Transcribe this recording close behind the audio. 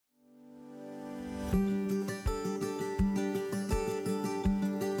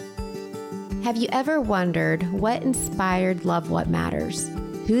Have you ever wondered what inspired Love What Matters?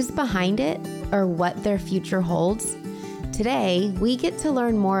 Who's behind it or what their future holds? Today, we get to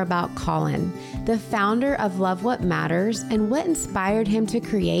learn more about Colin, the founder of Love What Matters, and what inspired him to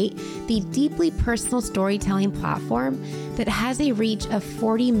create the deeply personal storytelling platform that has a reach of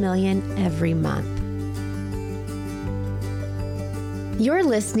 40 million every month. You're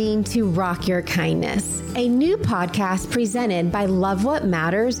listening to Rock Your Kindness, a new podcast presented by Love What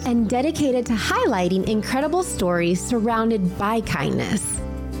Matters and dedicated to highlighting incredible stories surrounded by kindness.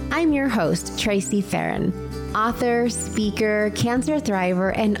 I'm your host, Tracy Farron, author, speaker, cancer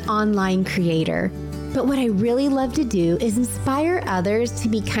thriver, and online creator. But what I really love to do is inspire others to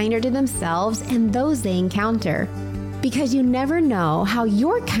be kinder to themselves and those they encounter. Because you never know how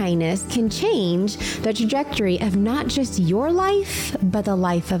your kindness can change the trajectory of not just your life, but the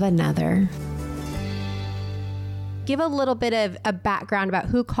life of another. Give a little bit of a background about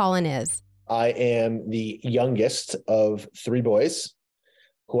who Colin is. I am the youngest of three boys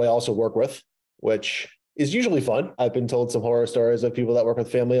who I also work with, which is usually fun. I've been told some horror stories of people that work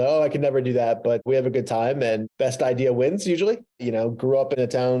with family. Oh, I could never do that, but we have a good time and best idea wins usually. You know, grew up in a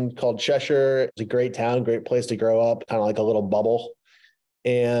town called Cheshire. It's a great town, great place to grow up, kind of like a little bubble.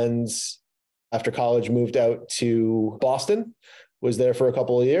 And after college, moved out to Boston, was there for a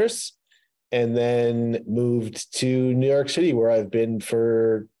couple of years, and then moved to New York City, where I've been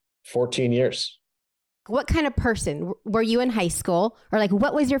for 14 years. What kind of person were you in high school? Or like,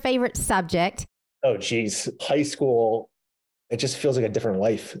 what was your favorite subject? Oh, geez. High school, it just feels like a different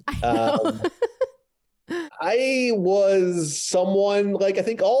life. I was someone like, I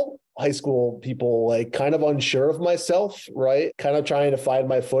think all high school people, like kind of unsure of myself, right? Kind of trying to find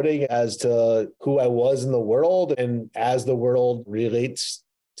my footing as to who I was in the world and as the world relates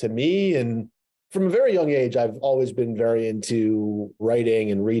to me. And from a very young age, I've always been very into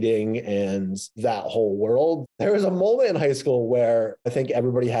writing and reading and that whole world. There was a moment in high school where I think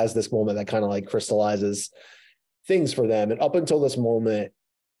everybody has this moment that kind of like crystallizes things for them. And up until this moment,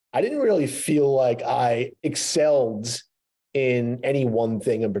 I didn't really feel like I excelled in any one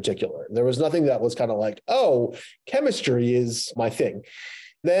thing in particular. There was nothing that was kind of like, oh, chemistry is my thing.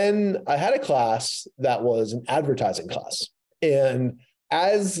 Then I had a class that was an advertising class. And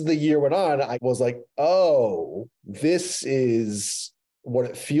as the year went on, I was like, oh, this is what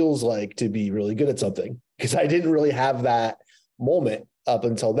it feels like to be really good at something, because I didn't really have that moment up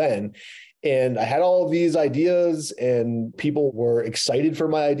until then. And I had all of these ideas and people were excited for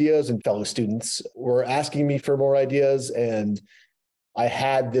my ideas and fellow students were asking me for more ideas. And I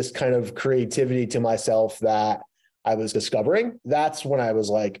had this kind of creativity to myself that I was discovering. That's when I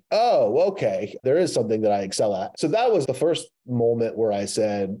was like, oh, okay, there is something that I excel at. So that was the first moment where I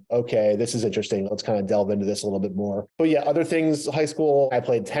said, okay, this is interesting. Let's kind of delve into this a little bit more. But yeah, other things, high school, I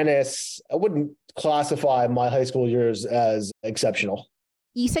played tennis. I wouldn't classify my high school years as exceptional.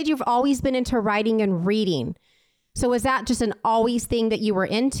 You said you've always been into writing and reading. So was that just an always thing that you were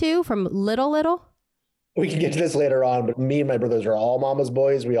into from little? We can get to this later on, but me and my brothers are all mama's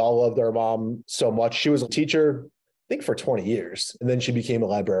boys. We all loved our mom so much. She was a teacher, I think for 20 years, and then she became a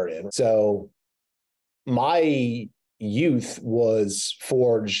librarian. So my youth was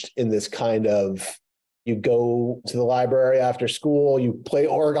forged in this kind of, you go to the library after school, you play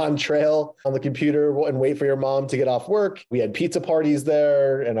Oregon Trail on the computer and wait for your mom to get off work. We had pizza parties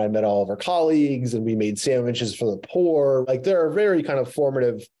there and I met all of our colleagues and we made sandwiches for the poor. Like there are very kind of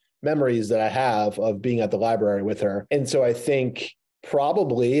formative memories that I have of being at the library with her. And so I think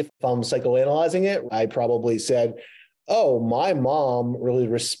probably if I'm psychoanalyzing it, I probably said, oh, my mom really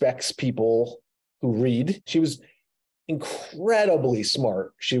respects people who read. She was incredibly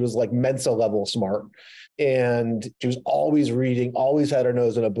smart. She was like Mensa level smart. And she was always reading, always had her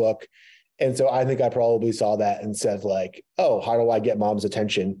nose in a book. And so I think I probably saw that and said like, oh, how do I get mom's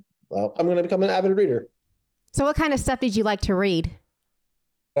attention? Well, I'm going to become an avid reader. So what kind of stuff did you like to read?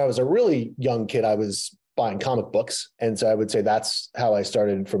 When I was a really young kid, I was buying comic books. And so I would say that's how I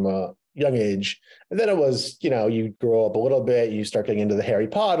started from a young age. And then it was, you know, you grow up a little bit, you start getting into the Harry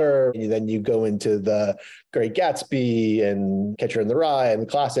Potter, and then you go into the Great Gatsby and Catcher in the Rye and the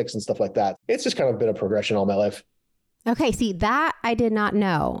classics and stuff like that. It's just kind of been a progression all my life. Okay, see, that I did not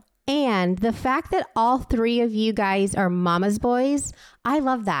know. And the fact that all three of you guys are mama's boys, I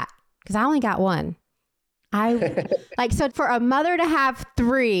love that because I only got one. So for a mother to have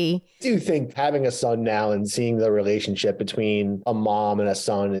three. I do think having a son now and seeing the relationship between a mom and a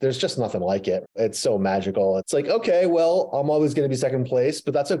son, there's just nothing like it. It's so magical. It's like, okay, well, I'm always going to be second place,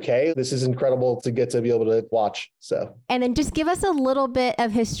 but that's okay. This is incredible to get to be able to watch. So, and then just give us a little bit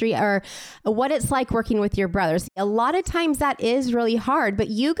of history or what it's like working with your brothers. A lot of times that is really hard, but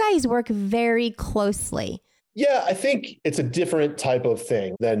you guys work very closely. Yeah, I think it's a different type of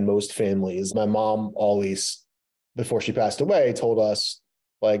thing than most families. My mom always, before she passed away, told us,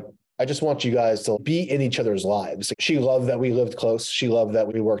 like, I just want you guys to be in each other's lives. She loved that we lived close. She loved that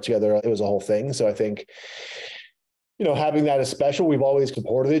we worked together. It was a whole thing. So I think, having that is special. We've always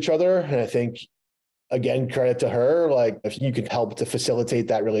supported each other. And I think, again, credit to her. Like, if you could help to facilitate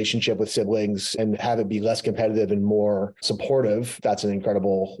that relationship with siblings and have it be less competitive and more supportive, that's an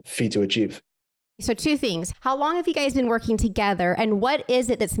incredible feat to achieve. So 2 things. How long have you guys been working together and what is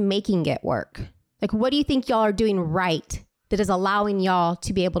it that's making it work? Like, what do you think y'all are doing right that is allowing y'all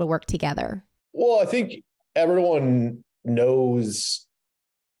to be able to work together? Well, I think everyone knows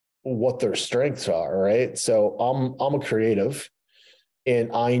what their strengths are, right? So I'm a creative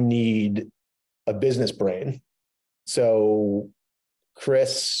and I need a business brain. So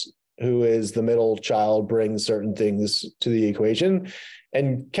Chris, who is the middle child, brings certain things to the equation.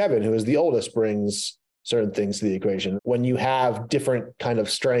 And Kevin, who is the oldest, brings certain things to the equation. When you have different kind of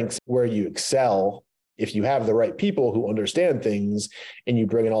strengths where you excel, if you have the right people who understand things and you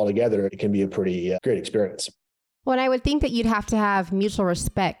bring it all together, it can be a pretty great experience. Well, and I would think that you'd have to have mutual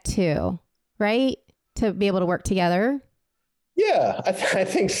respect too, right? To be able to work together. Yeah, I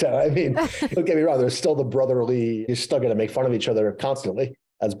think so. I mean, don't get me wrong. There's still the brotherly, you're still going to make fun of each other constantly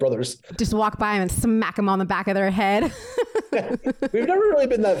as brothers. Just walk by them and smack them on the back of their head. We've never really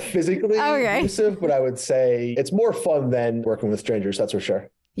been that physically abusive, but I would say it's more fun than working with strangers. That's for sure.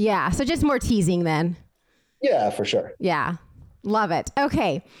 Yeah. So just more teasing then. Yeah, for sure. Yeah. Love it.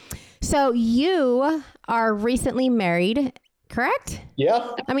 Okay. So you are recently married, correct?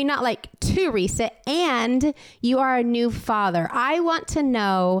 Yeah. I mean, not like too recent, and you are a new father. I want to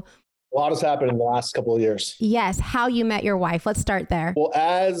know. A lot has happened in the last couple of years. Yes. How you met your wife. Let's start there. Well,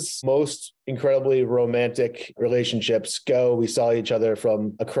 as most incredibly romantic relationships go, we saw each other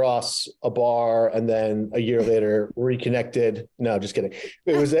from across a bar and then a year later reconnected. No, just kidding.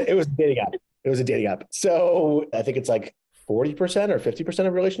 It was a dating app. It was a dating app. So I think it's like 40% or 50%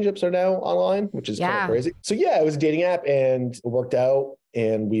 of relationships are now online, which is kind of crazy. So yeah, it was a dating app and it worked out.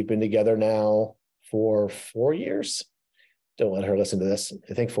 And we've been together now for 4 years. Don't let her listen to this.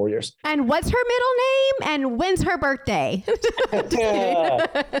 I think 4 years. And what's her middle name? And when's her birthday?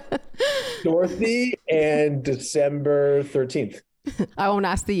 Dorothy, and December 13th. I won't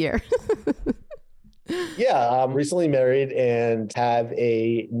ask the year. Yeah, I'm recently married and have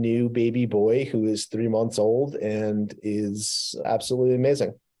a new baby boy who is 3 months old and is absolutely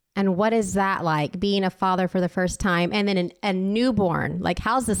amazing. And what is that like, being a father for the first time and then a newborn? Like,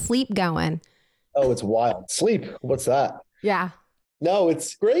 how's the sleep going? Oh, it's wild. Sleep. What's that? Yeah. No,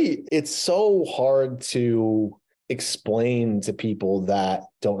 it's great. It's so hard to explain to people that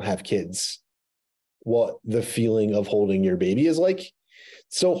don't have kids what the feeling of holding your baby is like.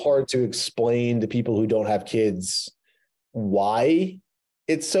 It's so hard to explain to people who don't have kids why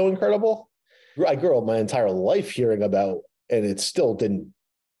it's so incredible. I grew up my entire life hearing about, and it still didn't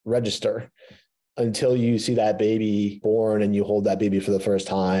register until you see that baby born and you hold that baby for the first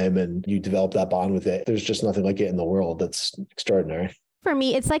time and you develop that bond with it. There's just nothing like it in the world. That's extraordinary. For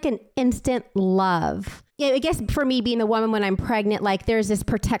me, it's like an instant love. Yeah, I guess for me being a woman when I'm pregnant, like there's this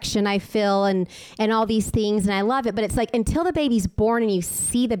protection I feel and all these things and I love it. But it's like until the baby's born and you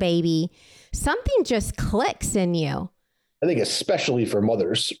see the baby, something just clicks in you. I think especially for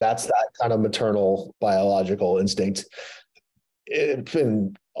mothers, that's that kind of maternal biological instinct. It's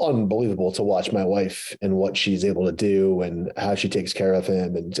been unbelievable to watch my wife and what she's able to do and how she takes care of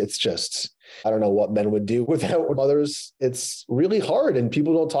him. And it's just, I don't know what men would do without mothers. It's really hard. And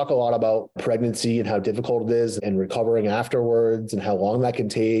people don't talk a lot about pregnancy and how difficult it is and recovering afterwards and how long that can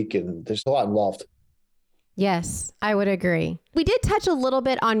take. And there's a lot involved. Yes, I would agree. We did touch a little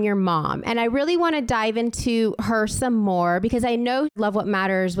bit on your mom, and I really want to dive into her some more because I know Love What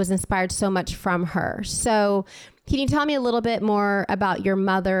Matters was inspired so much from her. So can you tell me a little bit more about your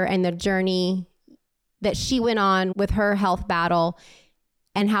mother and the journey that she went on with her health battle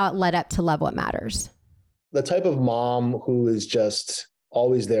and how it led up to Love What Matters? The type of mom who is just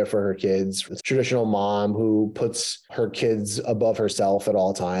always there for her kids. It's a traditional mom who puts her kids above herself at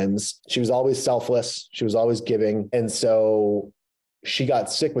all times. She was always selfless. She was always giving. And so she got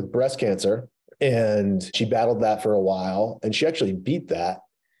sick with breast cancer and she battled that for a while and she actually beat that.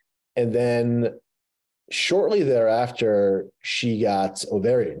 And then shortly thereafter, she got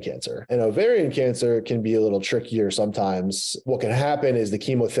ovarian cancer. And ovarian cancer can be a little trickier sometimes. What can happen is the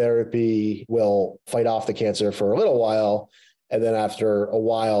chemotherapy will fight off the cancer for a little while. And then after a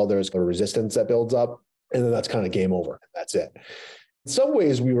while, there's a resistance that builds up. And then that's kind of game over. That's it. In some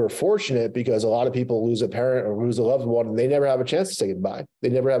ways, we were fortunate because a lot of people lose a parent or lose a loved one, and they never have a chance to say goodbye. They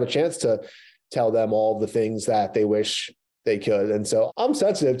never have a chance to tell them all the things that they wish they could. And so I'm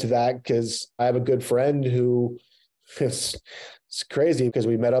sensitive to that because I have a good friend who it's crazy because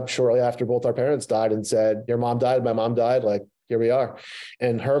we met up shortly after both our parents died and said, your mom died, my mom died, like, here we are.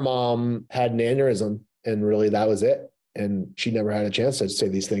 And her mom had an aneurysm, and really that was it. And she never had a chance to say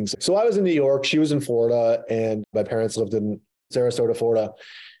these things. So I was in New York, she was in Florida, and my parents lived in Sarasota, Florida.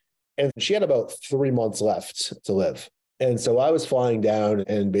 And she had about 3 months left to live. And so I was flying down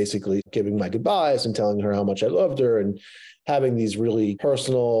and basically giving my goodbyes and telling her how much I loved her and having these really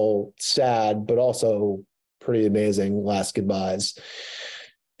personal, sad, but also pretty amazing last goodbyes.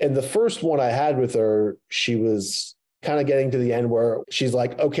 And the first one I had with her, she was kind of getting to the end where she's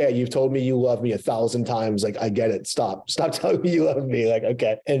like, okay, you've told me you love me 1,000 times. Like, I get it. Stop telling me you love me. Like,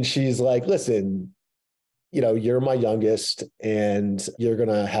 okay. And she's like, listen, you're my youngest and you're going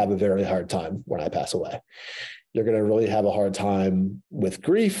to have a very hard time when I pass away. You're going to really have a hard time with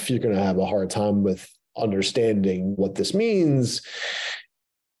grief. You're going to have a hard time with understanding what this means.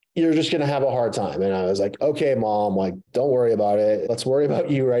 You're just going to have a hard time. And I was like, okay, Mom, like, don't worry about it. Let's worry about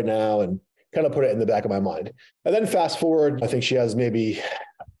you right now, and kind of put it in the back of my mind. And then fast forward, I think she has maybe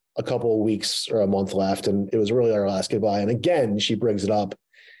a couple of weeks or a month left. And it was really our last goodbye. And again, she brings it up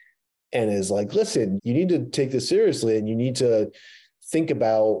and is like, listen, you need to take this seriously, and you need to think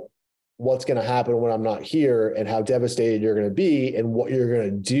about what's going to happen when I'm not here and how devastated you're going to be and what you're going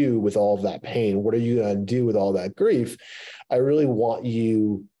to do with all of that pain. What are you going to do with all that grief? I really want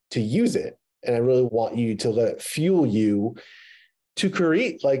you to use it. And I really want you to let it fuel you to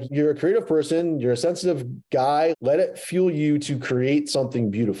create. Like, you're a creative person, you're a sensitive guy. Let it fuel you to create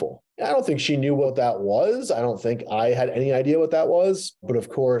something beautiful. I don't think she knew what that was. I don't think I had any idea what that was. But of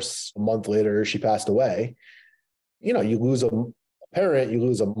course, a month later, she passed away. You lose a parent, you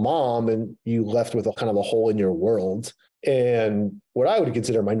lose a mom, and you left with a kind of a hole in your world. And what I would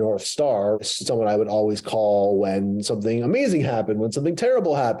consider my North Star is someone I would always call when something amazing happened, when something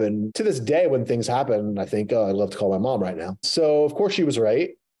terrible happened. To this day, when things happen, I think, oh, I'd love to call my mom right now. So of course she was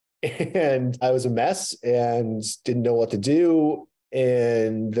right. And I was a mess and didn't know what to do.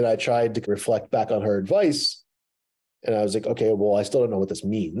 And then I tried to reflect back on her advice. And I was like, okay, well, I still don't know what this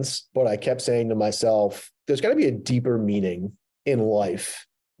means. But I kept saying to myself, there's got to be a deeper meaning in life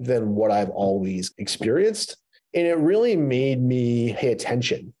than what I've always experienced. And it really made me pay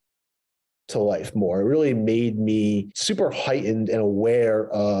attention to life more. It really made me super heightened and aware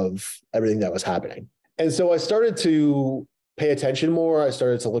of everything that was happening. And so I started to pay attention more. I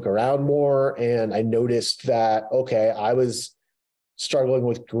started to look around more, and I noticed that, okay, I was struggling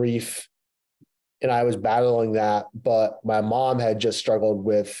with grief and I was battling that, but my mom had just struggled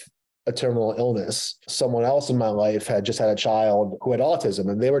with a terminal illness. Someone else in my life had just had a child who had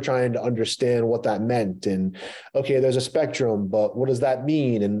autism, and they were trying to understand what that meant. And okay, there's a spectrum, but what does that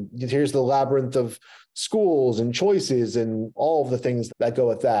mean? And here's the labyrinth of schools and choices and all of the things that go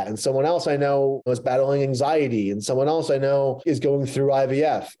with that. And someone else I know was battling anxiety, and someone else I know is going through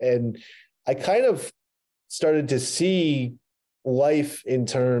IVF. And I kind of started to see life in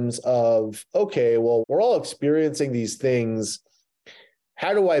terms of, okay, well, we're all experiencing these things.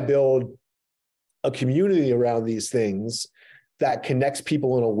 How do I build a community around these things that connects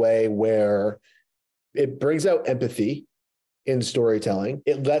people in a way where it brings out empathy in storytelling?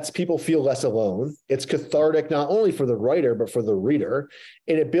 It lets people feel less alone. It's cathartic, not only for the writer, but for the reader.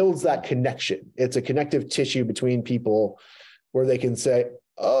 And it builds that connection. It's a connective tissue between people where they can say,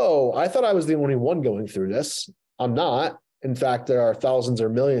 oh, I thought I was the only one going through this. I'm not. In fact, there are thousands or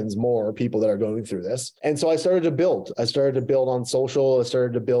millions more people that are going through this. And so I started to build. I started to build on social. I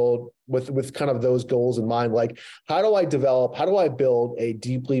started to build with kind of those goals in mind. Like, how do I build a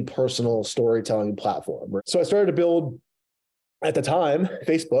deeply personal storytelling platform? So I started to build. At the time,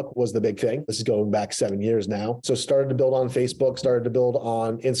 Facebook was the big thing. This is going back 7 years now. So started to build on Facebook, started to build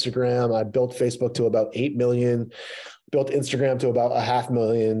on Instagram. I built Facebook to about 8 million, built Instagram to about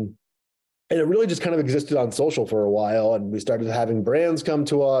 500,000. And it really just kind of existed on social for a while. And we started having brands come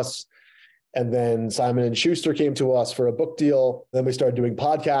to us. And then Simon & Schuster came to us for a book deal. Then we started doing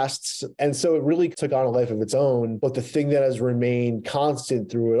podcasts. And so it really took on a life of its own. But the thing that has remained constant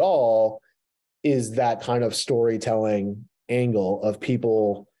through it all is that kind of storytelling angle of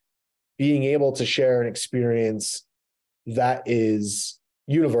people being able to share an experience that is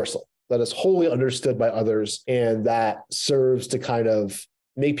universal. that is wholly understood by others, and that serves to kind of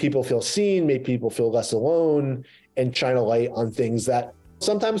make people feel seen, make people feel less alone, and shine a light on things that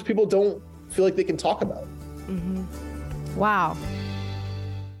sometimes people don't feel like they can talk about. Mm-hmm. Wow.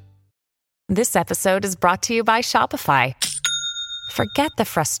 This episode is brought to you by Shopify. Forget the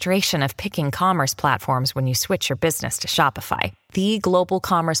frustration of picking commerce platforms when you switch your business to Shopify, the global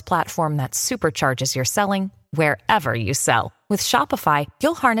commerce platform that supercharges your selling wherever you sell. With Shopify,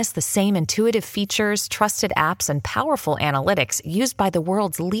 you'll harness the same intuitive features, trusted apps, and powerful analytics used by the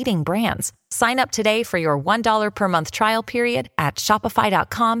world's leading brands. Sign up today for your $1 per month trial period at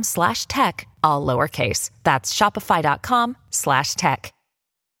shopify.com/tech, all lowercase. That's shopify.com/tech.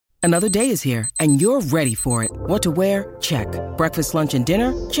 Another day is here, and you're ready for it. What to wear? Check. Breakfast, lunch, and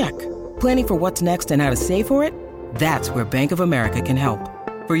dinner? Check. Planning for what's next and how to save for it? That's where Bank of America can help.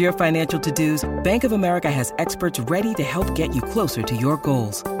 For your financial to-dos, Bank of America has experts ready to help get you closer to your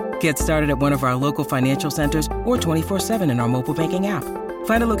goals. Get started at one of our local financial centers or 24/7 in our mobile banking app.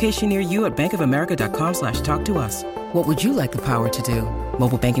 Find a location near you at bankofamerica.com/talktous. What would you like the power to do?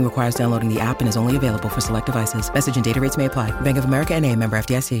 Mobile banking requires downloading the app and is only available for select devices. Message and data rates may apply. Bank of America N.A., member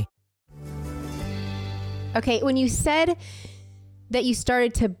FDIC. Okay, when you said that you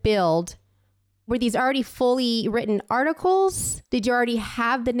started to build, were these already fully written articles? Did you already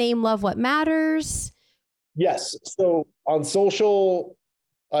have the name Love What Matters? Yes. So on social,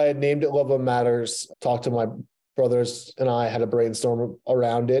 I had named it Love What Matters, talked to my brothers and I had a brainstorm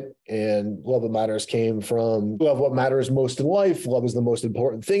around it, and Love What Matters came from love what matters most in life. Love is the most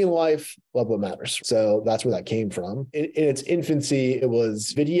important thing in life. Love what matters. So that's where that came from. In its infancy, it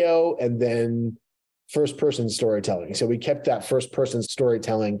was video and then first person storytelling. So we kept that first person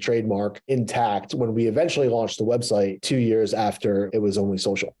storytelling trademark intact when we eventually launched the website 2 years after it was only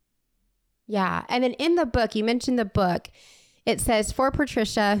social. Yeah. And then in the book, you mentioned the book, it says, for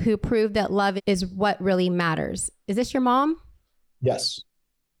Patricia, who proved that love is what really matters. Is this your mom? Yes.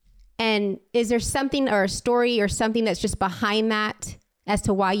 And is there something or a story or something that's just behind that as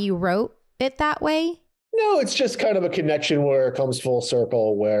to why you wrote it that way? No, it's just kind of a connection where it comes full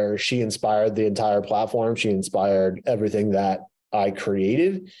circle, where she inspired the entire platform. She inspired everything that I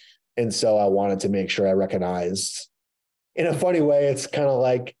created. And so I wanted to make sure I recognized, in a funny way, it's kind of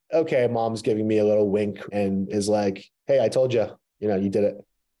like, okay, mom's giving me a little wink and is like, hey, I told you, you did it.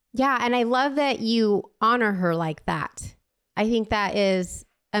 Yeah. And I love that you honor her like that. I think that is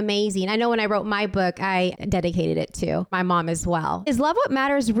amazing. I know when I wrote my book, I dedicated it to my mom as well. Is Love What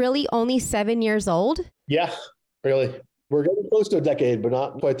Matters really only 7 years old? Yeah, really. We're getting close to a decade, but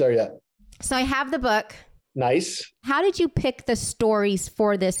not quite there yet. So I have the book. Nice. How did you pick the stories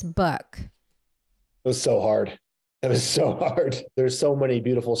for this book? It was so hard. It was so hard. There's so many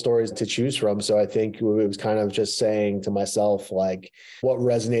beautiful stories to choose from. So I think it was kind of just saying to myself, like, what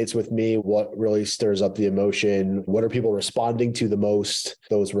resonates with me? What really stirs up the emotion? What are people responding to the most?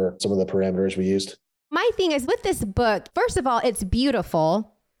 Those were some of the parameters we used. My thing is with this book, first of all, it's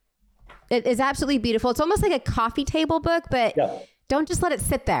beautiful. It is absolutely beautiful. It's almost like a coffee table book, but Don't just let it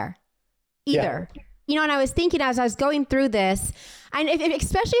sit there either. Yeah. And I was thinking as I was going through this, and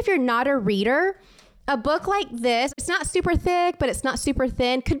especially if you're not a reader, a book like this, it's not super thick, but it's not super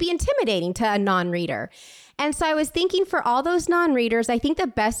thin, could be intimidating to a non-reader. And so I was thinking for all those non-readers, I think the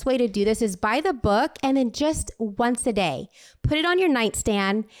best way to do this is buy the book and then just once a day, put it on your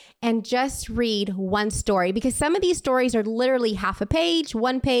nightstand and just read one story, because some of these stories are literally half a page,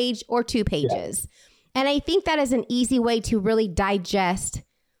 1 page, or 2 pages. Yeah. And I think that is an easy way to really digest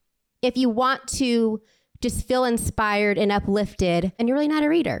if you want to just feel inspired and uplifted and you're really not a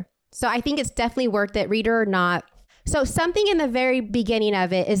reader. So I think it's definitely worth it, reader or not. So something in the very beginning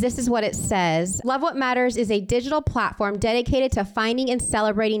of it is, this is what it says. Love What Matters is a digital platform dedicated to finding and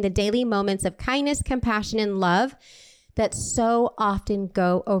celebrating the daily moments of kindness, compassion, and love that so often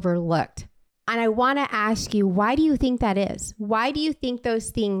go overlooked. And I want to ask you, why do you think that is? Why do you think those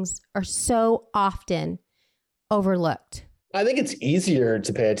things are so often overlooked? I think it's easier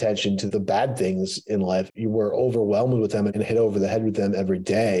to pay attention to the bad things in life. You were overwhelmed with them and hit over the head with them every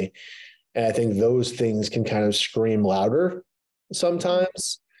day. And I think those things can kind of scream louder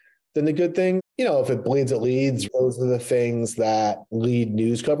sometimes than the good thing. If it bleeds, it leads. Those are the things that lead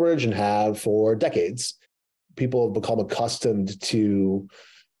news coverage and have for decades. People have become accustomed to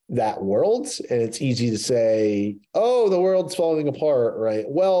that world. And it's easy to say, oh, the world's falling apart, right?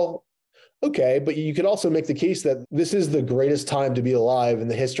 Well, okay, but you could also make the case that this is the greatest time to be alive in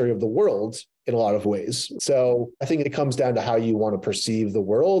the history of the world in a lot of ways. So I think it comes down to how you want to perceive the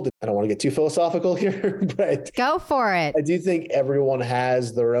world. I don't want to get too philosophical here, but go for it. I do think everyone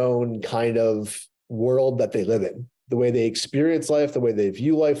has their own kind of world that they live in. the way they experience life, the way they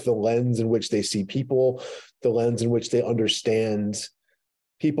view life, the lens in which they see people, the lens in which they understand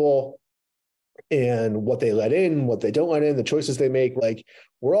people, and what they let in, what they don't let in, the choices they make. Like,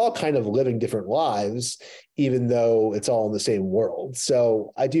 we're all kind of living different lives, even though it's all in the same world.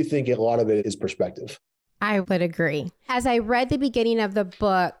 So I do think a lot of it is perspective. I would agree. As I read the beginning of the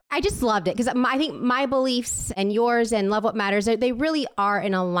book, I just loved it because I think my beliefs and yours and Love What Matters, they really are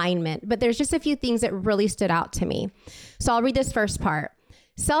in alignment. But there's just a few things that really stood out to me. So I'll read this first part.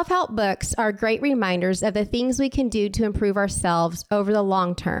 Self-help books are great reminders of the things we can do to improve ourselves over the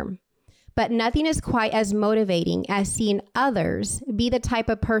long term. But nothing is quite as motivating as seeing others be the type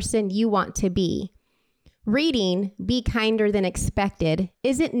of person you want to be. Reading Be Kinder Than Expected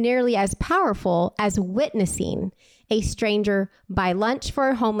isn't nearly as powerful as witnessing a stranger buy lunch for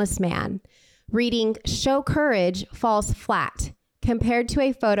a homeless man. Reading Show Courage falls flat compared to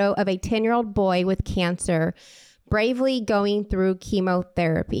a photo of a 10-year-old boy with cancer bravely going through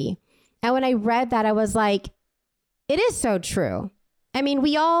chemotherapy. And when I read that, I was like, it is so true. I mean,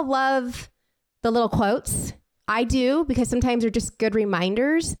 we all love the little quotes. I do, because sometimes they're just good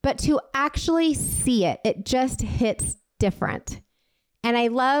reminders, but to actually see it, it just hits different. And I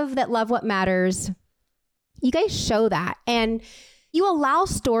love that Love What Matters, you guys show that. And you allow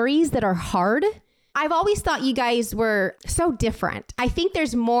stories that are hard. I've always thought you guys were so different. I think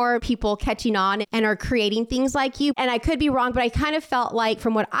there's more people catching on and are creating things like you. And I could be wrong, but I kind of felt like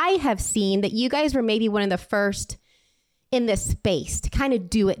from what I have seen that you guys were maybe one of the first in this space to kind of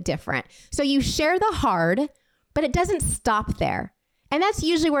do it different. So you share the hard, but it doesn't stop there. And that's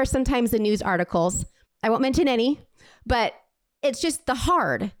usually where sometimes the news articles, I won't mention any, but it's just the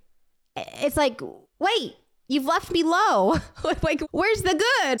hard. It's like, wait, you've left me low. Like, where's the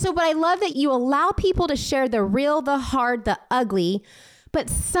good? So, but I love that you allow people to share the real, the hard, the ugly, but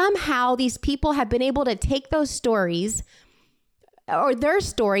somehow these people have been able to take those stories or their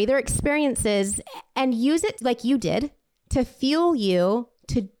story, their experiences, and use it like you did to fuel you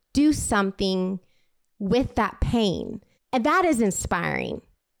to do something with that pain. And that is inspiring.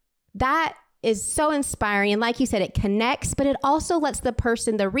 That is so inspiring. And like you said, it connects, but it also lets the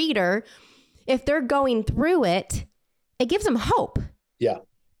person, the reader, if they're going through it, it gives them hope. Yeah.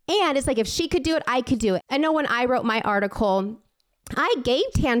 And it's like, if she could do it, I could do it. I know when I wrote my article, I gave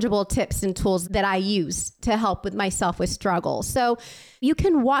tangible tips and tools that I use to help with myself with struggles. So you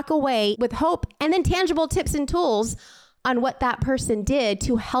can walk away with hope and then tangible tips and tools on what that person did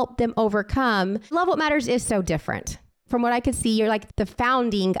to help them overcome. Love What Matters is so different. From what I could see, you're like the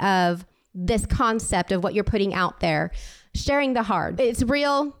founding of this concept of what you're putting out there, sharing the hard. It's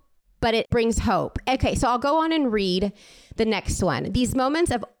real, but it brings hope. Okay, so I'll go on and read the next one. These moments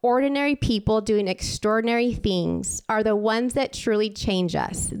of ordinary people doing extraordinary things are the ones that truly change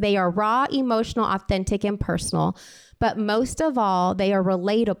us. They are raw, emotional, authentic, and personal, but most of all, they are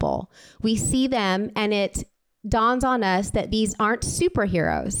relatable. We see them and it dawns on us that these aren't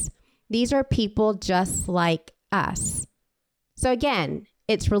superheroes. These are people just like us. So again,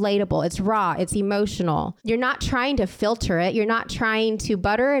 it's relatable, it's raw, it's emotional. You're not trying to filter it. You're not trying to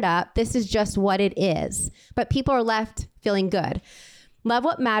butter it up. This is just what it is. But people are left feeling good. Love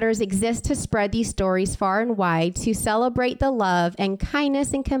What Matters exists to spread these stories far and wide, to celebrate the love and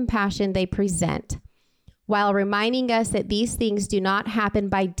kindness and compassion they present, while reminding us that these things do not happen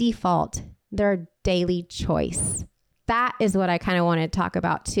by default. They're a daily choice. That is what I kind of want to talk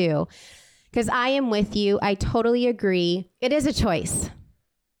about too, because I am with you. I totally agree. It is a choice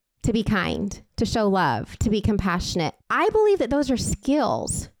to be kind, to show love, to be compassionate. I believe that those are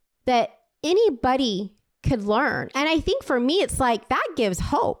skills that anybody could learn. And I think for me, it's like that gives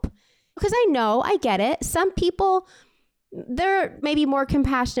hope, because I get it. Some people, they're maybe more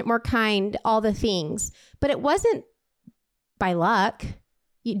compassionate, more kind, all the things, but it wasn't by luck.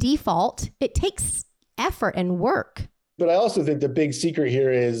 You default. It takes effort and work. But I also think the big secret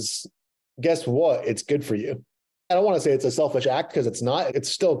here is, guess what? It's good for you. I don't want to say it's a selfish act, because it's not. It's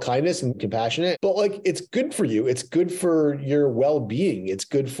still kindness and compassionate, but like, it's good for you. It's good for your well-being. It's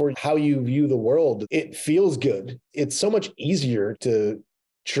good for how you view the world. It feels good. It's so much easier to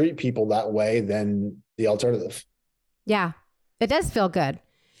treat people that way than the alternative. Yeah, it does feel good.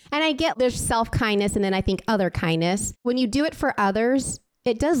 And I get there's self-kindness and then I think other kindness. When you do it for others,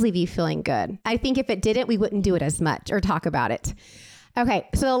 it does leave you feeling good. I think if it didn't, we wouldn't do it as much or talk about it. Okay,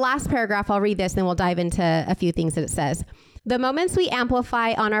 so the last paragraph, I'll read this, then we'll dive into a few things that it says. The moments we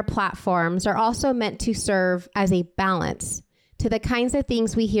amplify on our platforms are also meant to serve as a balance to the kinds of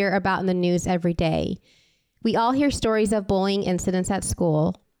things we hear about in the news every day. We all hear stories of bullying incidents at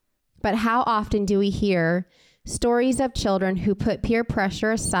school, but how often do we hear stories of children who put peer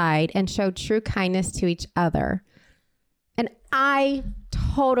pressure aside and show true kindness to each other? And I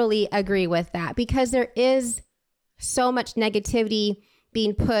totally agree with that because there is so much negativity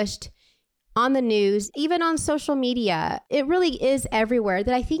being pushed on the news, even on social media. It really is everywhere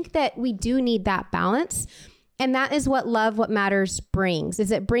that I think that we do need that balance. And that is what Love What Matters brings,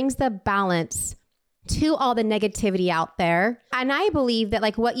 is it brings the balance to all the negativity out there. And I believe that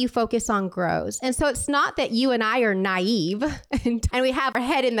like what you focus on grows. And so it's not that you and I are naive and we have our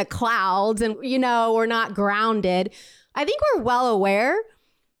head in the clouds and, you know, we're not grounded. I think we're well aware.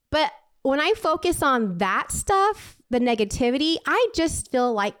 But when I focus on that stuff, the negativity, I just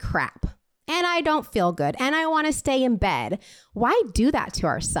feel like crap. And I don't feel good. And I want to stay in bed. Why do that to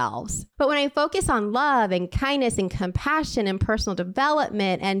ourselves? But when I focus on love and kindness and compassion and personal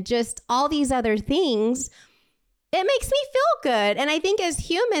development and just all these other things, it makes me feel good. And I think as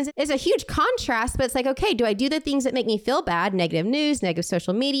humans, it's a huge contrast, but it's like, okay, do I do the things that make me feel bad? Negative news, negative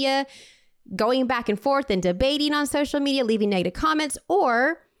social media, going back and forth and debating on social media, leaving negative comments,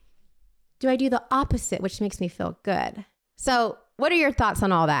 or do I do the opposite, which makes me feel good? So what are your thoughts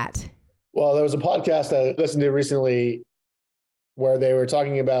on all that? Well, there was a podcast I listened to recently where they were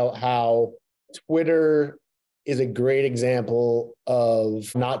talking about how Twitter is a great example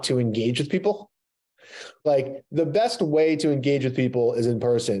of not to engage with people. Like the best way to engage with people is in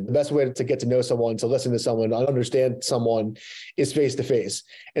person. The best way to get to know someone, to listen to someone, to understand someone is face to face.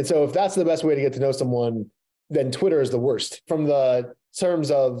 And so if that's the best way to get to know someone, then Twitter is the worst from the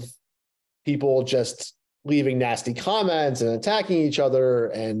terms of people just leaving nasty comments and attacking each other,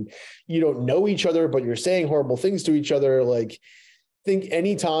 and you don't know each other, but you're saying horrible things to each other. Like, I think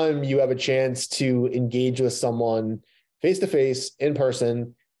anytime you have a chance to engage with someone face to face in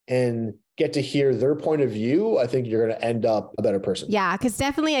person and get to hear their point of view, I think you're going to end up a better person. Yeah, because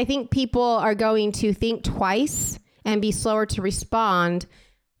definitely I think people are going to think twice and be slower to respond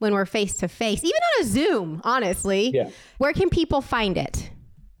when we're face to face, even on a Zoom, honestly. Yeah. Where can people find it?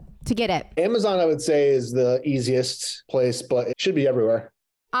 To get it? Amazon, I would say, is the easiest place, but it should be everywhere.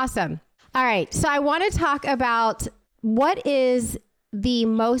 Awesome. All right. So I want to talk about what is the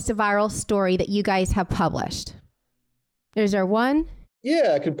most viral story that you guys have published. Is there one?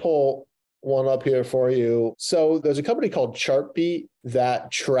 Yeah, I could pull one up here for you. So there's a company called Chartbeat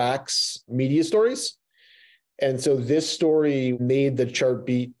that tracks media stories. And so this story made the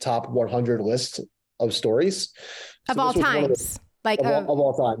Chartbeat top 100 list of stories. Of all times. Of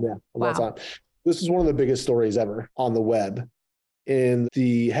all time, yeah. Of all time. This is one of the biggest stories ever on the web. And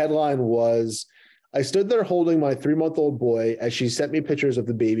the headline was, I stood there holding my 3-month-old boy as she sent me pictures of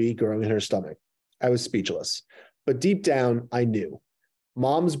the baby growing in her stomach. I was speechless. But deep down, I knew.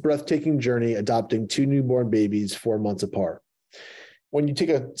 Mom's breathtaking journey adopting 2 newborn babies 4 months apart. When you take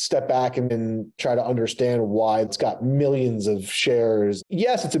a step back and try to understand why it's got millions of shares,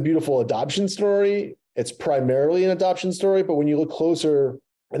 yes, it's a beautiful adoption story. It's primarily an adoption story, but when you look closer,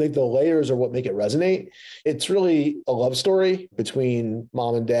 I think the layers are what make it resonate. It's really a love story between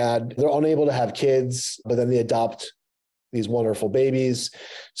mom and dad. They're unable to have kids, but then they adopt these wonderful babies.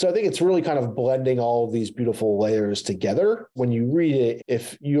 So I think it's really kind of blending all of these beautiful layers together. When you read it,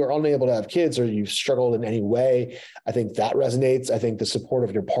 if you're unable to have kids or you've struggled in any way, I think that resonates. I think the support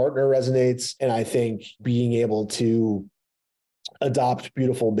of your partner resonates. And I think being able to adopt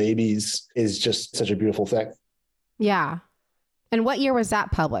beautiful babies is just such a beautiful thing. Yeah. And what year was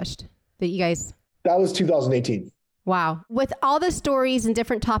that published that you guys? That was 2018. Wow. With all the stories and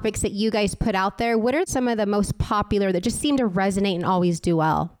different topics that you guys put out there, what are some of the most popular that just seem to resonate and always do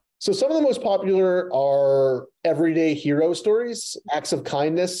well? So some of the most popular are everyday hero stories, acts of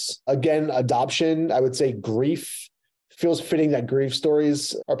kindness, again, adoption, I would say grief. Feels fitting that grief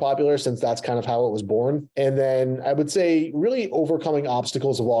stories are popular since that's kind of how it was born. And then I would say really overcoming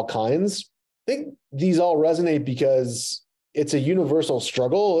obstacles of all kinds. I think these all resonate because it's a universal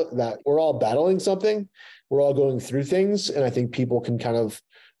struggle that we're all battling something. We're all going through things. And I think people can kind of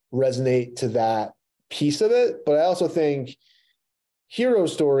resonate to that piece of it. But I also think hero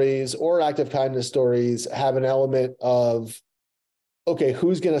stories or act of kindness stories have an element of, okay,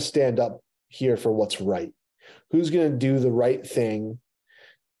 who's going to stand up here for what's right? Who's going to do the right thing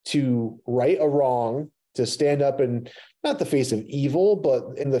to right a wrong, to stand up in not the face of evil,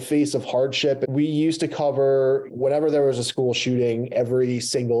 but in the face of hardship. We used to cover whenever there was a school shooting, every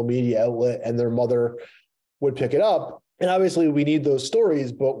single media outlet and their mother would pick it up. And obviously we need those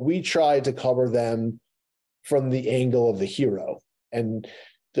stories, but we tried to cover them from the angle of the hero. And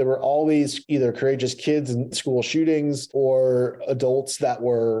there were always either courageous kids in school shootings or adults that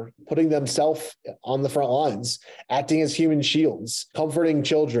were putting themselves on the front lines, acting as human shields, comforting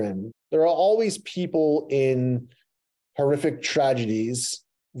children. There are always people in horrific tragedies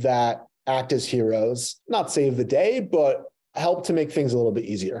that act as heroes, not save the day, but help to make things a little bit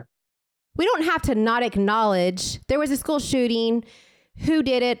easier. We don't have to not acknowledge there was a school shooting, who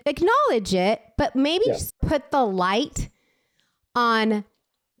did it, acknowledge it, but maybe just put the light on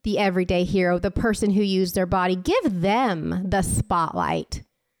the everyday hero, the person who used their body. Give them the spotlight.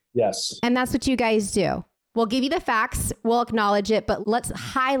 Yes. And that's what you guys do. We'll give you the facts, we'll acknowledge it, but let's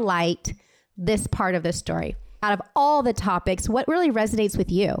highlight this part of the story. Out of all the topics, what really resonates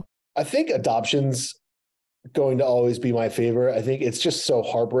with you? I think adoption's going to always be my favorite. I think it's just so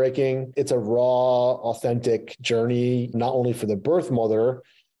heartbreaking. It's a raw, authentic journey, not only for the birth mother,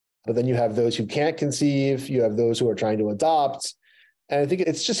 but then you have those who can't conceive, you have those who are trying to adopt. And I think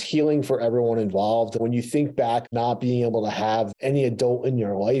it's just healing for everyone involved. When you think back, not being able to have any adult in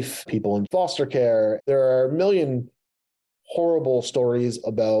your life, people in foster care, there are a million horrible stories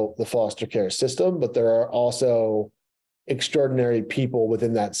about the foster care system, but there are also extraordinary people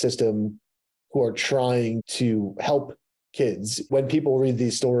within that system who are trying to help kids. When people read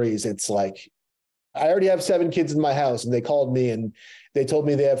these stories, it's like, I already have 7 kids in my house, and they called me and they told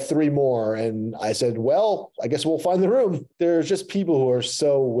me they have 3 more. And I said, well, I guess we'll find the room. There's just people who are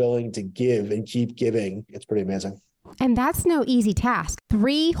so willing to give and keep giving. It's pretty amazing. And that's no easy task.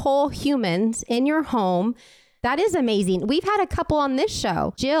 3 whole humans in your home. That is amazing. We've had a couple on this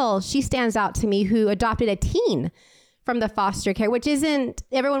show. Jill, she stands out to me, who adopted a teen from the foster care, which isn't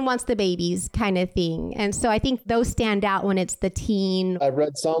everyone wants the babies kind of thing. And so I think those stand out when it's the teen. I've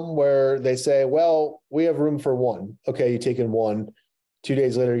read some where they say, well, we have room for 1. Okay, you take in 1. 2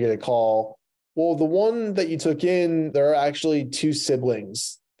 days later, you get a call. Well, the one that you took in, there are actually 2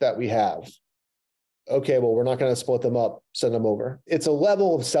 siblings that we have. Okay, well, we're not going to split them up, send them over. It's a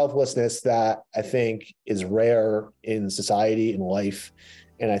level of selflessness that I think is rare in society, in life.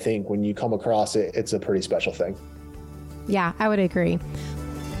 And I think when you come across it, it's a pretty special thing. Yeah, I would agree.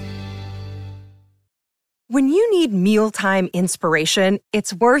 When you need mealtime inspiration,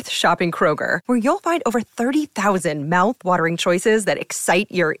 it's worth shopping Kroger, where you'll find over 30,000 mouth-watering choices that excite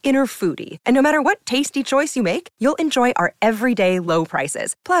your inner foodie. And no matter what tasty choice you make, you'll enjoy our everyday low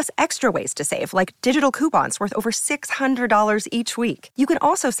prices, plus extra ways to save, like digital coupons worth over $600 each week. You can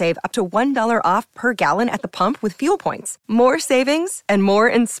also save up to $1 off per gallon at the pump with fuel points. More savings and more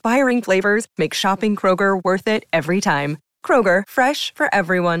inspiring flavors make shopping Kroger worth it every time. Kroger, fresh for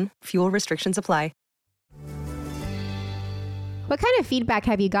everyone. Fuel restrictions apply. What kind of feedback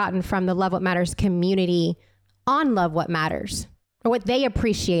have you gotten from the Love What Matters community on Love What Matters, or what they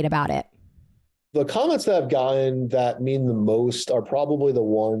appreciate about it? The comments that I've gotten that mean the most are probably the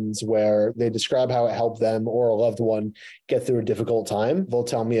ones where they describe how it helped them or a loved one get through a difficult time. They'll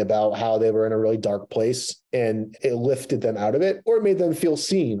tell me about how they were in a really dark place and it lifted them out of it, or it made them feel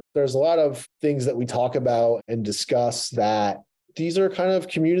seen. There's a lot of things that we talk about and discuss that these are kind of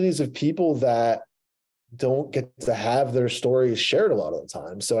communities of people that don't get to have their stories shared a lot of the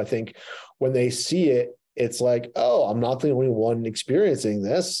time. So I think when they see it, it's like, oh, I'm not the only one experiencing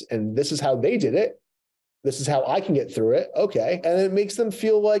this, and this is how they did it. This is how I can get through it. Okay. And it makes them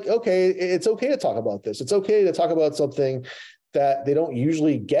feel like, okay, it's okay to talk about this. It's okay to talk about something that they don't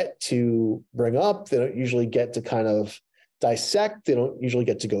usually get to bring up. They don't usually get to kind of dissect. They don't usually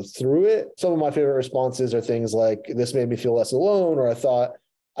get to go through it. Some of my favorite responses are things like, this made me feel less alone, or I thought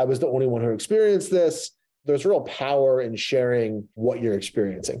I was the only one who experienced this. There's real power in sharing what you're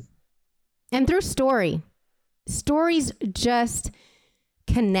experiencing. And through stories just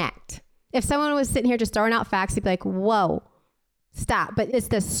connect. If someone was sitting here just throwing out facts, they'd be like, whoa, stop. But it's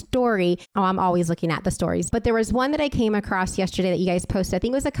the story. Oh, I'm always looking at the stories. But there was one that I came across yesterday that you guys posted. I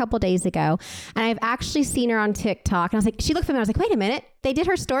think it was a couple days ago. And I've actually seen her on TikTok. And I was like, she looked familiar. I was like, wait a minute. They did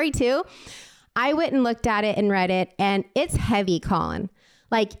her story too. I went and looked at it and read it. And it's heavy, Colin.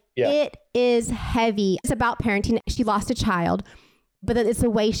 It is heavy. It's about parenting. She lost a child, but it's the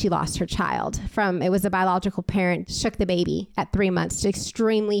way she lost her child from, it was a biological parent, shook the baby at 3 months. It's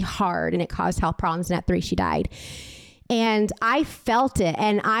extremely hard and it caused health problems. And at 3, she died. And I felt it.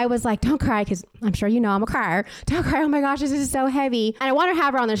 And I was like, don't cry, because I'm sure you know I'm a crier. Don't cry. Oh my gosh, this is so heavy. And I want to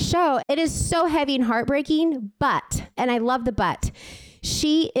have her on the show. It is so heavy and heartbreaking, but, and I love the but,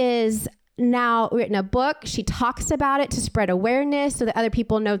 she is now written a book. She talks about it to spread awareness so that other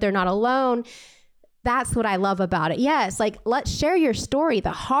people know they're not alone. That's what I love about it. Yes, let's share your story,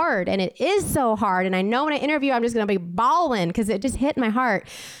 the hard. And it is so hard. And I know when I interview, I'm just going to be bawling because it just hit my heart.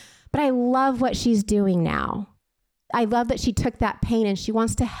 But I love what she's doing now. I love that she took that pain and she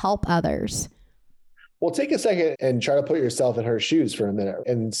wants to help others. Well, take a second and try to put yourself in her shoes for a minute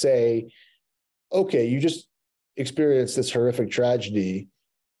and say, okay, you just experienced this horrific tragedy,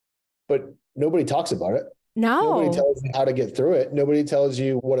 but nobody talks about it. No. Nobody tells you how to get through it. Nobody tells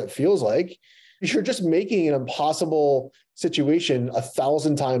you what it feels like. You're just making an impossible situation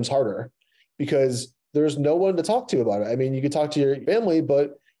 1,000 times harder because there's no one to talk to about it. I mean, you could talk to your family,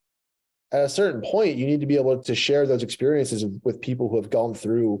 but at a certain point, you need to be able to share those experiences with people who have gone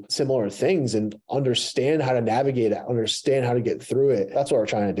through similar things and understand how to navigate it, understand how to get through it. That's what we're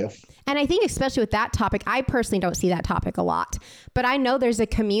trying to do. And I think especially with that topic, I personally don't see that topic a lot, but I know there's a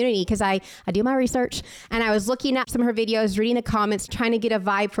community because I do my research and I was looking at some of her videos, reading the comments, trying to get a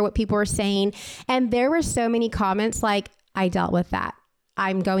vibe for what people were saying. And there were so many comments like, I dealt with that.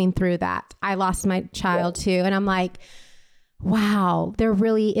 I'm going through that. I lost my child too. And I'm like, wow, there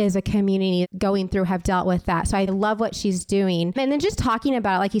really is a community going through, have dealt with that. So I love what she's doing. And then just talking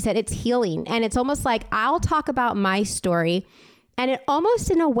about it, like you said, it's healing. And it's almost like I'll talk about my story and it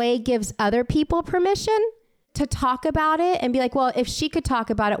almost in a way gives other people permission to talk about it and be like, well, if she could talk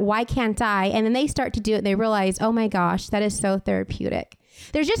about it, why can't I? And then they start to do it and they realize, oh my gosh, that is so therapeutic.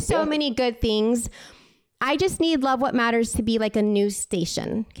 There's just so many good things. I just need Love What Matters to be like a news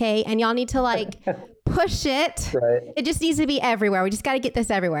station. Okay. And y'all need to like push it. Right. It just needs to be everywhere. We just got to get this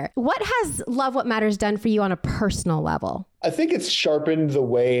everywhere. What has Love What Matters done for you on a personal level? I think it's sharpened the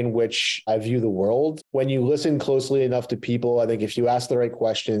way in which I view the world. When you listen closely enough to people, I think if you ask the right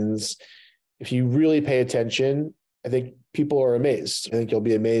questions, if you really pay attention, I think people are amazed. I think you'll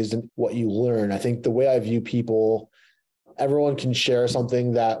be amazed at what you learn. I think the way I view people, everyone can share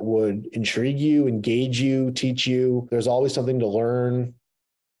something that would intrigue you, engage you, teach you. There's always something to learn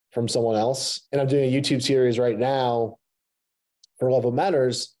from someone else. And I'm doing a YouTube series right now for Love What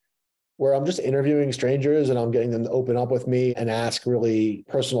Matters, where I'm just interviewing strangers and I'm getting them to open up with me and ask really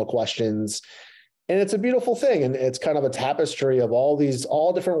personal questions. And it's a beautiful thing. And it's kind of a tapestry of all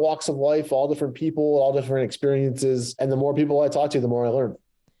different walks of life, all different people, all different experiences. And the more people I talk to, the more I learn.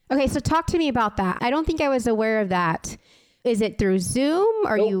 Okay. So talk to me about that. I don't think I was aware of that. Is it through Zoom?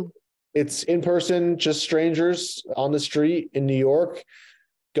 Nope. It's in person, just strangers on the street in New York,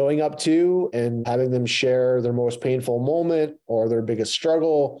 going up to and having them share their most painful moment or their biggest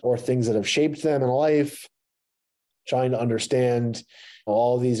struggle or things that have shaped them in life, trying to understand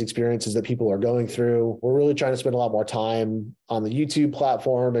all these experiences that people are going through. We're really trying to spend a lot more time on the YouTube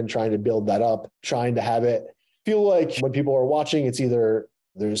platform and trying to build that up, trying to have it feel like when people are watching, it's either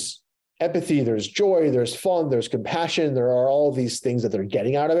there's empathy, there's joy, there's fun, there's compassion. There are all these things that they're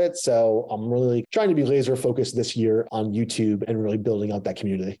getting out of it. So I'm really trying to be laser focused this year on YouTube and really building out that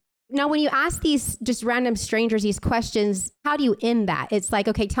community. Now, when you ask these just random strangers these questions, how do you end that? It's like,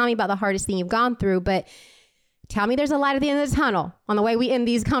 okay, tell me about the hardest thing you've gone through, but tell me there's a light at the end of the tunnel on the way we end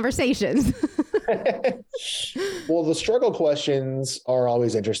these conversations. Well, the struggle questions are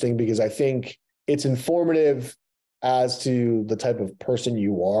always interesting because I think it's informative as to the type of person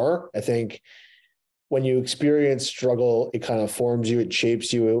you are. I think when you experience struggle, it kind of forms you, it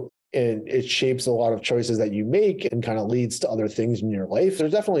shapes you, and it shapes a lot of choices that you make and kind of leads to other things in your life.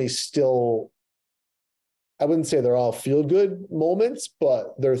 There's definitely still, I wouldn't say they're all feel-good moments,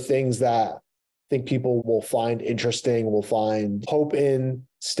 but they're things that I think people will find interesting, will find hope in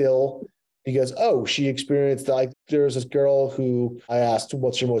still. Because, she experienced that. Like, there was this girl who I asked,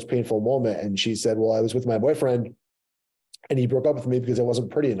 what's your most painful moment? And she said, well, I was with my boyfriend and he broke up with me because I wasn't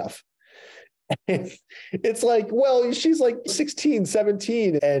pretty enough. And it's like, well, she's like 16,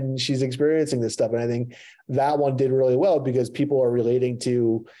 17, and she's experiencing this stuff. And I think that one did really well because people are relating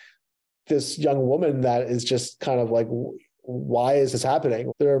to this young woman that is just kind of like, why is this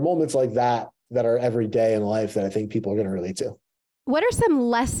happening? There are moments like that that are every day in life that I think people are going to relate to. What are some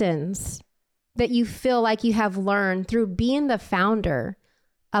lessons that you feel like you have learned through being the founder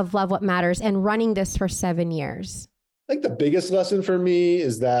of Love What Matters and running this for 7 years? I think the biggest lesson for me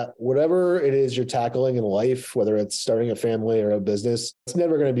is that whatever it is you're tackling in life, whether it's starting a family or a business, it's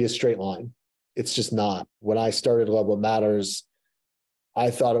never going to be a straight line. It's just not. When I started Love What Matters, I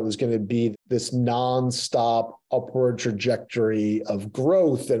thought it was going to be this nonstop upward trajectory of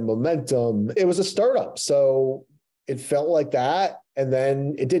growth and momentum. It was a startup. So it felt like that. And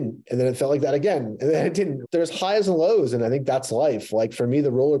then it didn't. And then it felt like that again. And then it didn't. There's highs and lows. And I think that's life. Like for me,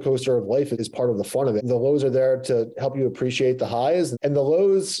 the roller coaster of life is part of the fun of it. The lows are there to help you appreciate the highs. And the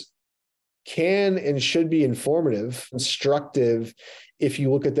lows can and should be informative, instructive, if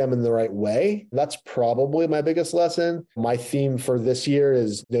you look at them in the right way. That's probably my biggest lesson. My theme for this year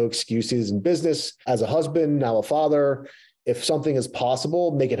is no excuses in business. As a husband, now a father, if something is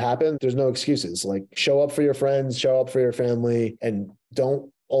possible, make it happen. There's no excuses. Like show up for your friends, show up for your family, and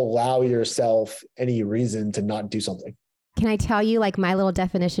don't allow yourself any reason to not do something. Can I tell you like my little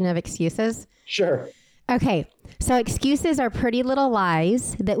definition of excuses? Sure. Okay, so excuses are pretty little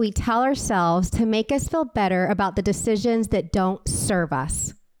lies that we tell ourselves to make us feel better about the decisions that don't serve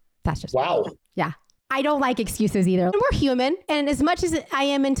us. That's just Wow. Yeah. I don't like excuses either. And we're human. And as much as I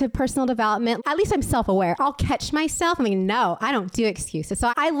am into personal development, at least I'm self-aware. I'll catch myself. I mean, no, I don't do excuses.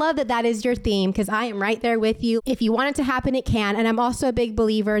 So I love that that is your theme because I am right there with you. If you want it to happen, it can. And I'm also a big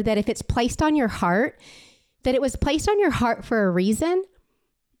believer that if it's placed on your heart, that it was placed on your heart for a reason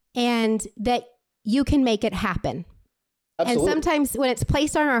and that you can make it happen. Absolutely. And sometimes when it's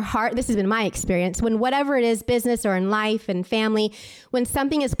placed on our heart, this has been my experience, when whatever it is, business or in life and family, when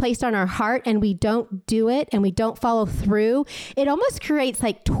something is placed on our heart and we don't do it and we don't follow through, it almost creates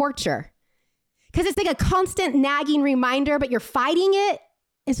like torture because it's like a constant nagging reminder, but you're fighting it.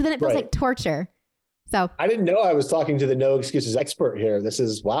 And so then it feels like torture. So I didn't know I was talking to the no excuses expert here. This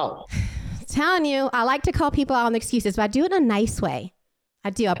is wow. Telling you, I like to call people out on excuses, but I do it in a nice way.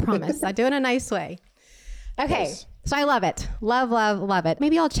 I do, I promise. I do it in a nice way. Okay. Nice. So I love it. Love, love, love it.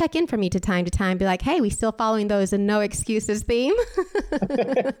 Maybe I'll check in from you to time, be like, hey, we still following those and no excuses theme.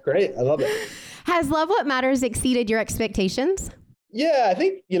 Great. I love it. Has Love What Matters exceeded your expectations? Yeah, I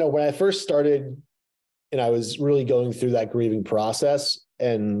think, when I first started and I was really going through that grieving process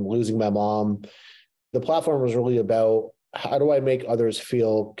and losing my mom, the platform was really about how do I make others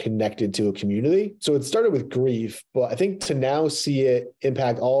feel connected to a community? So it started with grief, but I think to now see it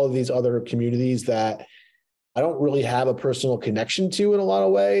impact all of these other communities that I don't really have a personal connection to in a lot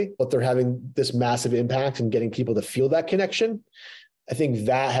of way, but they're having this massive impact and getting people to feel that connection. I think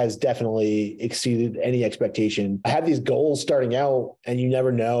that has definitely exceeded any expectation. I had these goals starting out and you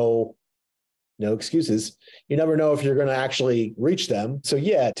never know, no excuses. You never know if you're going to actually reach them. So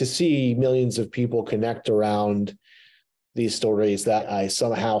yeah, to see millions of people connect around these stories that I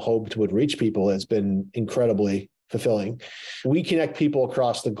somehow hoped would reach people has been incredibly fulfilling. We connect people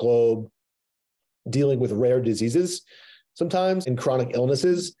across the globe dealing with rare diseases sometimes and chronic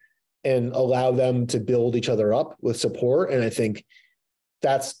illnesses and allow them to build each other up with support. And I think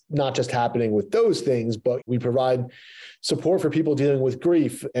that's not just happening with those things, but we provide support for people dealing with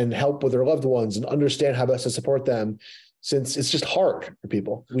grief and help with their loved ones and understand how best to support them since it's just hard for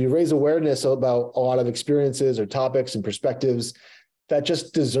people. We raise awareness about a lot of experiences or topics and perspectives that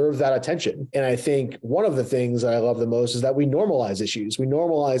just deserve that attention. And I think one of the things that I love the most is that we normalize issues. We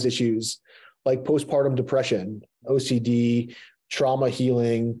normalize issues like postpartum depression, OCD, trauma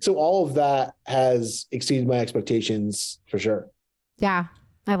healing. So all of that has exceeded my expectations for sure. Yeah,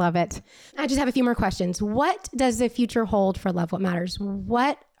 I love it. I just have a few more questions. What does the future hold for Love What Matters?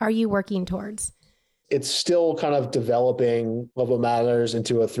 What are you working towards? It's still kind of developing Love What Matters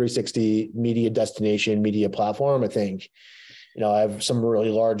into a 360 media destination, media platform. I think, I have some really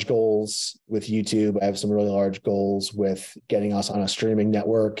large goals with YouTube. I have some really large goals with getting us on a streaming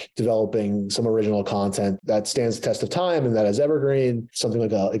network, developing some original content that stands the test of time and that is evergreen. Something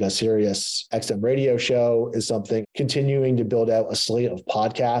like a Sirius XM radio show is something. Continuing to build out a slate of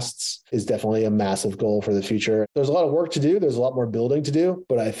podcasts is definitely a massive goal for the future. There's a lot of work to do. There's a lot more building to do.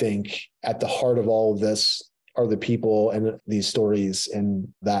 But I think at the heart of all of this are the people and these stories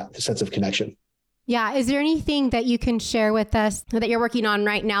and that sense of connection. Yeah. Is there anything that you can share with us that you're working on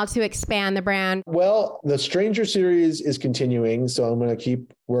right now to expand the brand? Well, the Stranger series is continuing, so I'm going to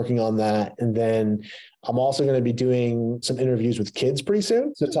keep working on that. And then I'm also going to be doing some interviews with kids pretty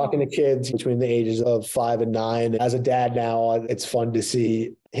soon. So talking to kids between the ages of 5 and 9. As a dad now, it's fun to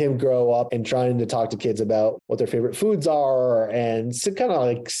see him grow up and trying to talk to kids about what their favorite foods are and some kind of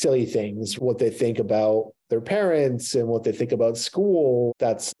like silly things, what they think about their parents and what they think about school.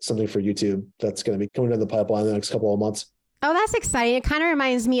 That's something for YouTube that's going to be coming down the pipeline in the next couple of months. Oh, that's exciting. It kind of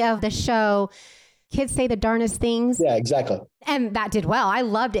reminds me of the show Kids Say the Darnest Things. Yeah, exactly. And that did well. I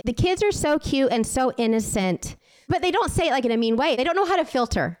loved it. The kids are so cute and so innocent, but they don't say it like in a mean way. They don't know how to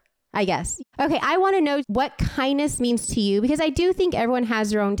filter, I guess. Okay, I want to know what kindness means to you because I do think everyone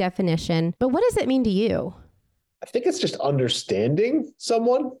has their own definition, but what does it mean to you? I think it's just understanding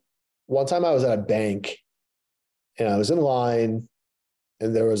someone. One time I was at a bank and I was in line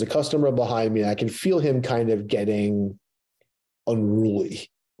and there was a customer behind me. And I could feel him kind of getting unruly.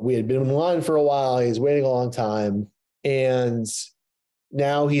 We had been in line for a while. He's waiting a long time. And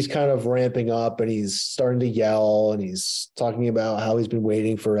now he's kind of ramping up and he's starting to yell and he's talking about how he's been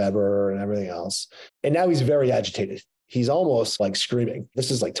waiting forever and everything else. And now he's very agitated. He's almost like screaming.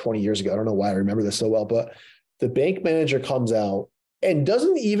 This is like 20 years ago. I don't know why I remember this so well, but the bank manager comes out and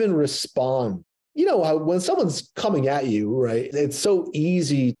doesn't even respond. You know how when someone's coming at you, right? It's so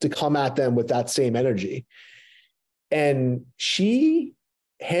easy to come at them with that same energy. And she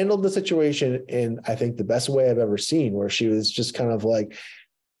handled the situation in, I think, the best way I've ever seen, where she was just kind of like,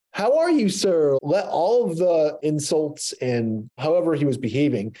 how are you, sir? Let all of the insults and however he was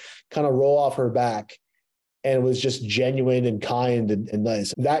behaving kind of roll off her back, and was just genuine and kind and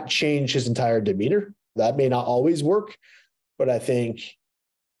nice. That changed his entire demeanor. That may not always work, but I think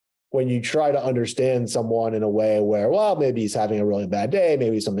when you try to understand someone in a way where, well, maybe he's having a really bad day,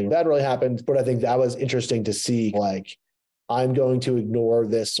 maybe something bad really happened. But I think that was interesting to see, like, I'm going to ignore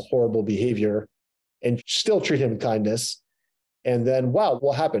this horrible behavior and still treat him with kindness. And then, wow,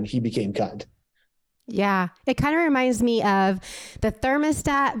 what happened? He became kind. Yeah, it kind of reminds me of the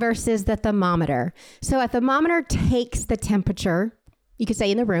thermostat versus the thermometer. So a thermometer takes the temperature, you could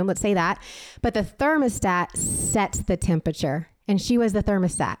say in the room, let's say that, but the thermostat sets the temperature, and she was the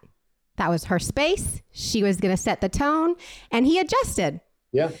thermostat. That was her space. She was going to set the tone, and he adjusted.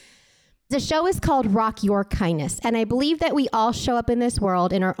 Yeah. The show is called Rock Your Kindness, and I believe that we all show up in this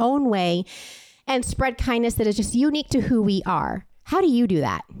world in our own way and spread kindness that is just unique to who we are. How do you do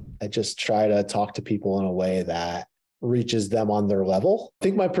that? I just try to talk to people in a way that reaches them on their level. I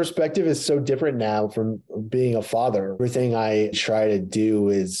think my perspective is so different now from being a father. Everything I try to do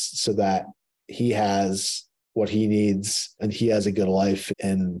is so that he has what he needs and he has a good life,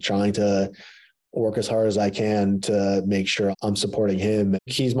 and trying to work as hard as I can to make sure I'm supporting him.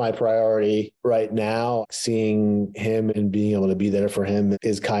 He's my priority right now. Seeing him and being able to be there for him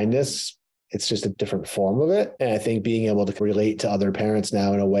is kindness. It's just a different form of it. And I think being able to relate to other parents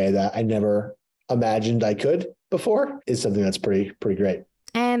now in a way that I never imagined I could before is something that's pretty great.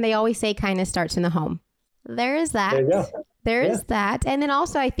 And they always say kindness starts in the home. There is that. There you go. There is that. And then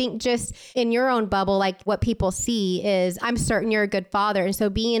also, I think just in your own bubble, like what people see is, I'm certain you're a good father. And so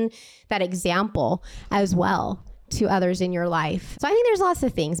being that example as well to others in your life. So I think there's lots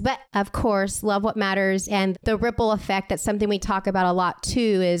of things, but of course, love what matters. And the ripple effect, that's something we talk about a lot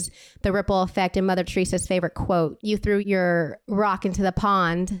too, is the ripple effect. And Mother Teresa's favorite quote, you threw your rock into the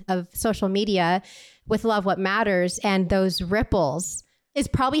pond of social media with love what matters. And those ripples has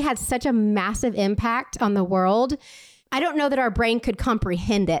probably had such a massive impact on the world. I don't know that our brain could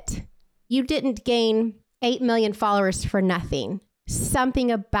comprehend it. You didn't gain 8 million followers for nothing. Something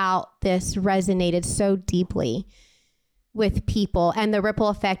about this resonated so deeply with people, and the ripple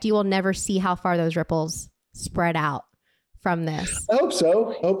effect, you will never see how far those ripples spread out from this. I hope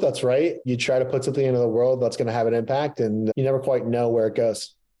so. I hope that's right. You try to put something into the world that's going to have an impact, and you never quite know where it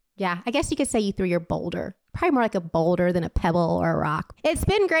goes. Yeah, I guess you could say you threw your boulder. Probably more like a boulder than a pebble or a rock. It's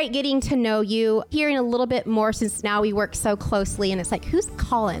been great getting to know you, hearing a little bit more, since now we work so closely, and it's like, who's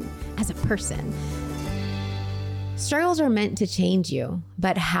Colin as a person? Struggles are meant to change you,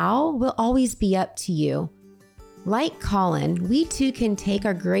 but how will always be up to you. Like Colin, we too can take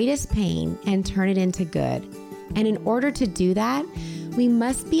our greatest pain and turn it into good. And in order to do that, we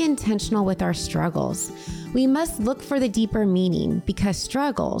must be intentional with our struggles. We must look for the deeper meaning, because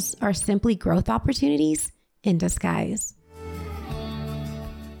struggles are simply growth opportunities in disguise.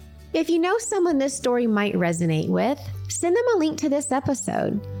 If you know someone this story might resonate with, send them a link to this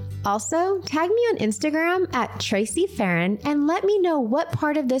episode. Also, tag me on Instagram at Tracy Farren and let me know what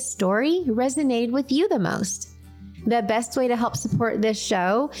part of this story resonated with you the most. The best way to help support this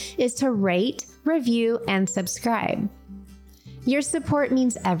show is to rate, review, and subscribe. Your support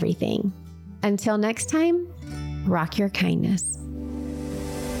means everything. Until next time, rock your kindness.